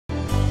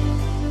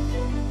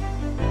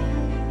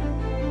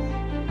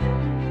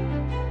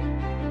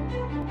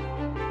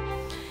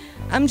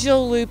I'm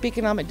Jill Loop,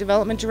 Economic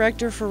Development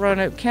Director for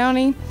Roanoke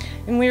County,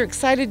 and we're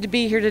excited to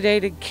be here today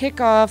to kick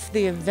off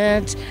the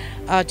event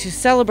to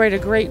celebrate a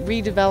great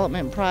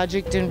redevelopment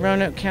project in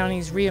Roanoke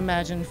County's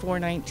reimagined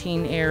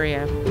 419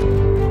 area.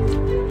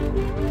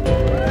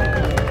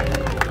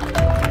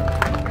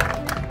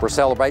 We're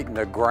celebrating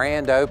the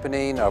grand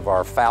opening of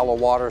our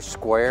Fallowater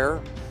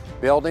Square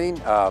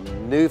building,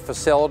 new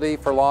facility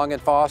for Long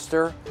and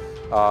Foster.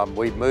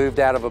 We've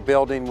moved out of a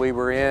building we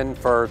were in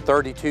for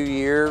 32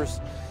 years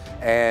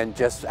and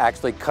just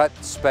actually cut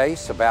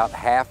space, about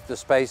half the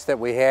space that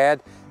we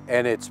had,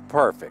 and it's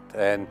perfect,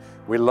 and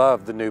we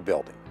love the new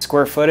building.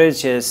 Square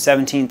footage is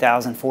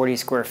 17,040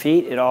 square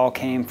feet. It all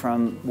came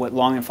from what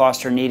Long and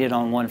Foster needed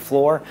on one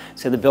floor.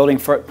 So the building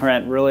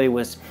footprint really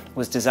was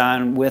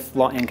designed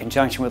in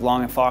conjunction with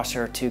Long and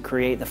Foster to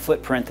create the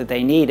footprint that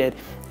they needed,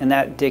 and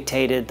that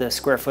dictated the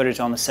square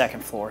footage on the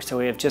second floor. So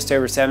we have just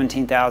over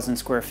 17,000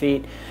 square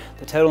feet.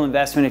 The total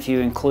investment, if you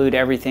include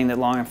everything that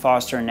Long and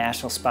Foster and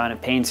National Spine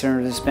and Pain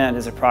Centers have spent,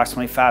 is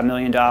approximately $5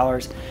 million,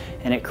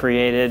 and it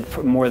created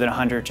more than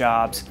 100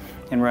 jobs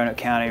in Roanoke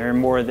County, or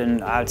more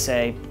than, I'd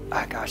say,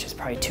 gosh, it's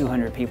probably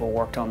 200 people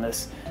worked on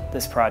this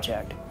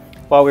project.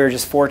 While we were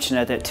just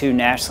fortunate that two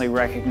nationally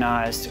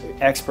recognized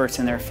experts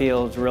in their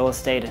fields, real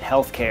estate and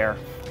healthcare,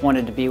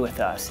 wanted to be with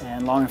us.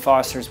 And Long and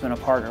Foster's been a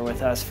partner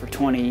with us for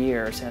 20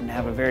 years and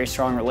have a very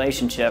strong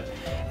relationship.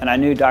 And I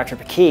knew Dr.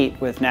 Paquette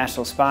with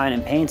National Spine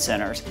and Pain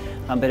Centers,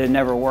 but had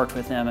never worked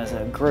with them as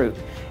a group.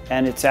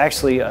 And it's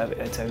actually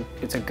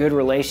it's a good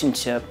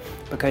relationship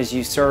because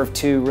you serve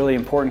two really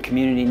important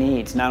community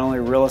needs, not only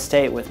real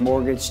estate with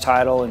mortgage,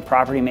 title, and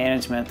property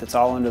management that's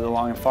all under the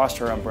Long and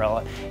Foster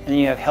umbrella, and then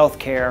you have health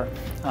care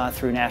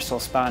through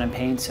National Spine and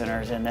Pain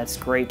Centers, and that's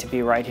great to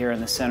be right here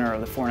in the center of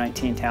the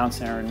 419 Town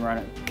Center in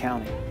Roanoke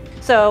County.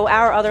 So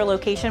our other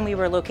location, we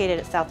were located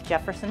at South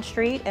Jefferson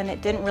Street, and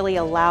it didn't really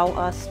allow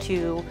us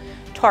to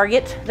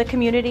target the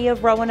community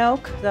of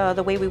Roanoke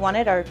the way we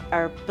wanted.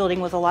 Our building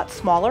was a lot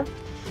smaller.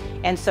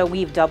 And so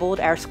we've doubled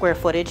our square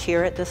footage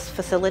here at this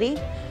facility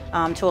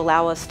to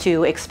allow us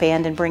to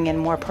expand and bring in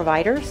more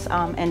providers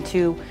and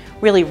to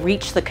really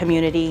reach the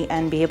community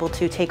and be able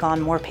to take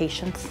on more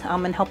patients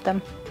and help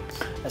them.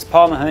 As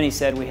Paul Mahoney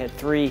said, we had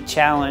 3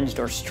 challenged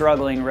or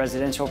struggling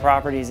residential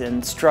properties,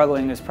 and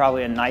struggling is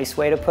probably a nice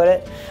way to put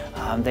it.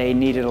 They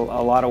needed a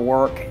lot of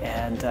work,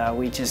 and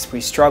we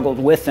struggled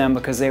with them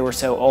because they were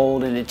so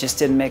old, and it just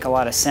didn't make a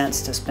lot of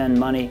sense to spend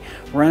money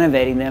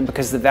renovating them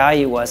because the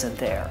value wasn't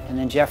there. And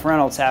then Jeff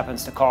Reynolds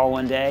happens to call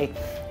one day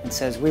and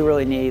says, we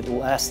really need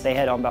less. They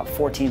had about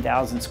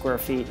 14,000 square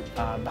feet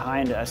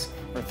behind us,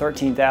 or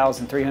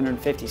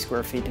 13,350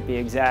 square feet to be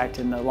exact,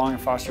 in the Long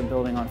and Foster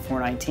building on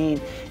 419.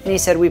 And he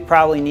said we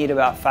probably need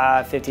about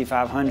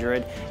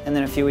 5,500. And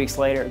then a few weeks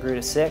later it grew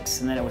to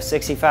 6, and then it was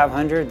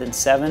 6,500, then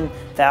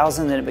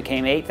 7,000, then it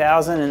became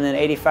 8,000, and then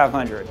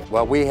 8,500.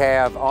 Well, we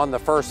have on the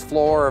first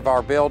floor of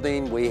our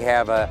building, we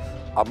have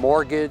a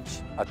mortgage,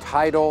 a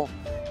title,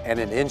 and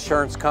an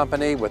insurance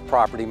company with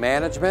property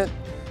management,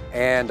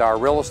 and our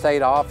real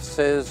estate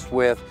offices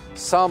with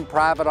some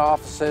private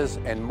offices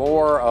and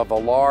more of a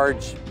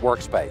large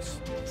workspace.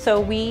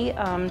 So we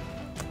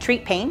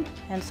treat pain,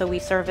 and so we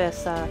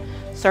service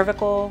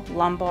cervical,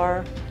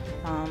 lumbar,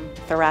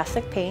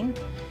 thoracic pain.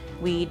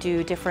 We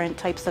do different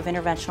types of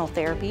interventional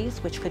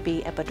therapies, which could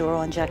be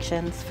epidural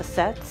injections,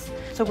 facets.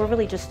 So we're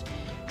really just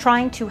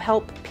trying to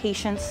help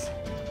patients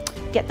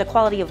get the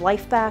quality of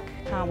life back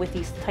with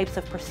these types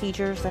of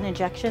procedures and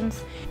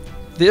injections.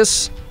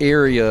 This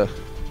area,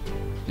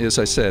 as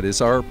I said,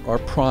 is our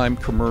prime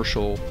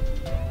commercial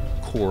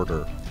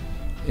corridor,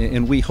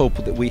 and we hope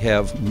that we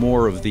have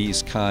more of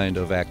these kind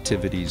of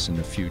activities in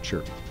the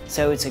future.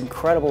 So it's an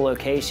incredible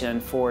location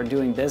for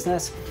doing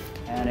business,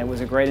 and it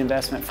was a great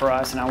investment for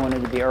us, and I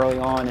wanted to be early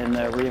on in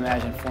the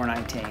reimagined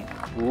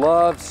 419.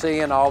 Love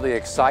seeing all the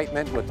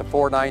excitement with the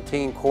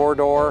 419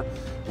 corridor,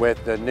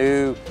 with the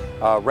new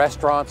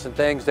restaurants and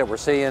things that we're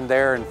seeing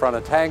there in front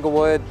of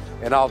Tanglewood,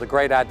 and all the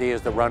great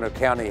ideas that Roanoke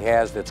County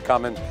has that's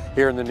coming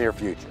here in the near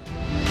future.